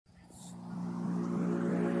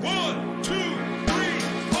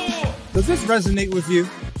Does this resonate with you?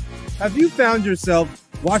 Have you found yourself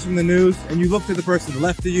watching the news and you look to the person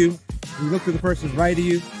left of you, and you look to the person right of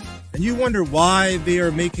you, and you wonder why they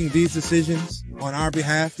are making these decisions on our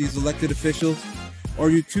behalf, these elected officials? Or are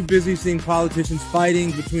you too busy seeing politicians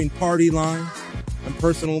fighting between party lines and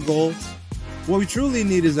personal goals? What we truly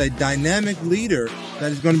need is a dynamic leader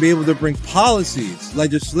that is going to be able to bring policies,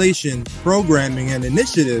 legislation, programming, and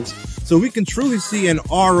initiatives so we can truly see an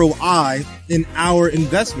ROI in our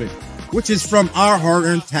investment, which is from our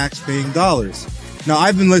hard-earned tax-paying dollars. Now,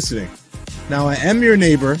 I've been listening. Now, I am your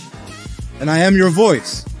neighbor, and I am your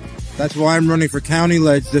voice. That's why I'm running for County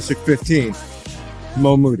Leg District 15.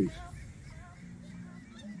 Mo Moodie.